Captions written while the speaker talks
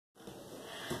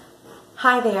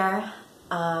Hi there.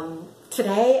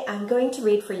 Today I'm going to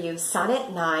read for you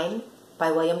Sonnet 9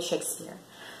 by William Shakespeare.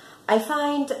 I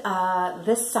find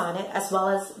this sonnet, as well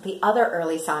as the other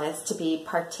early sonnets, to be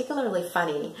particularly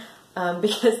funny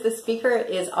because the speaker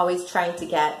is always trying to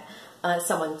get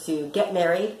someone to get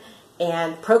married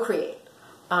and procreate.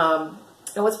 And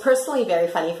what's personally very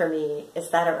funny for me is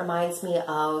that it reminds me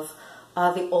of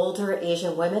the older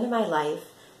Asian women in my life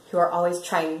who are always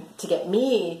trying to get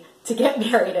me to get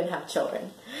married and have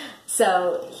children.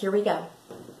 So here we go.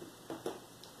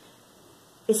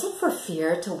 Is it for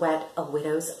fear to wet a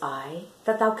widow's eye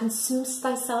that thou consumest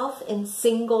thyself in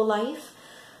single life?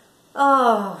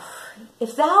 Oh,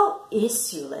 if thou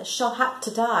issuless shall hap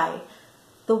to die,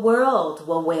 the world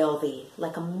will wail thee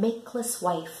like a makeless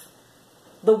wife.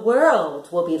 The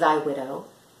world will be thy widow,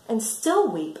 and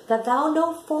still weep that thou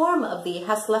no form of thee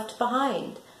hast left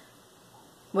behind.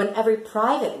 When every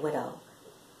private widow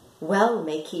well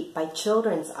may keep by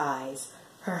children's eyes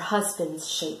her husband's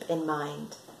shape in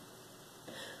mind.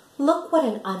 Look what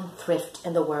an unthrift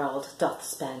in the world doth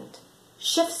spend,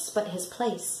 shifts but his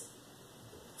place,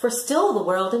 for still the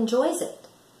world enjoys it.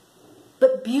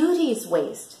 But beauty's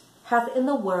waste hath in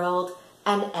the world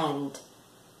an end,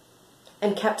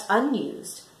 and kept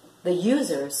unused, the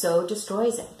user so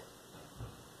destroys it.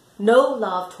 No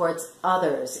love towards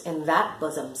others in that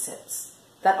bosom sits,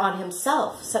 that on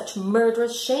himself such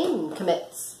murderous shame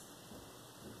commits.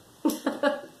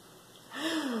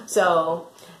 So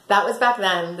that was back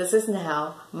then, this is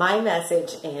now. My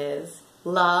message is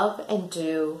love and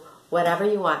do whatever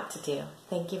you want to do.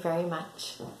 Thank you very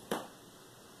much.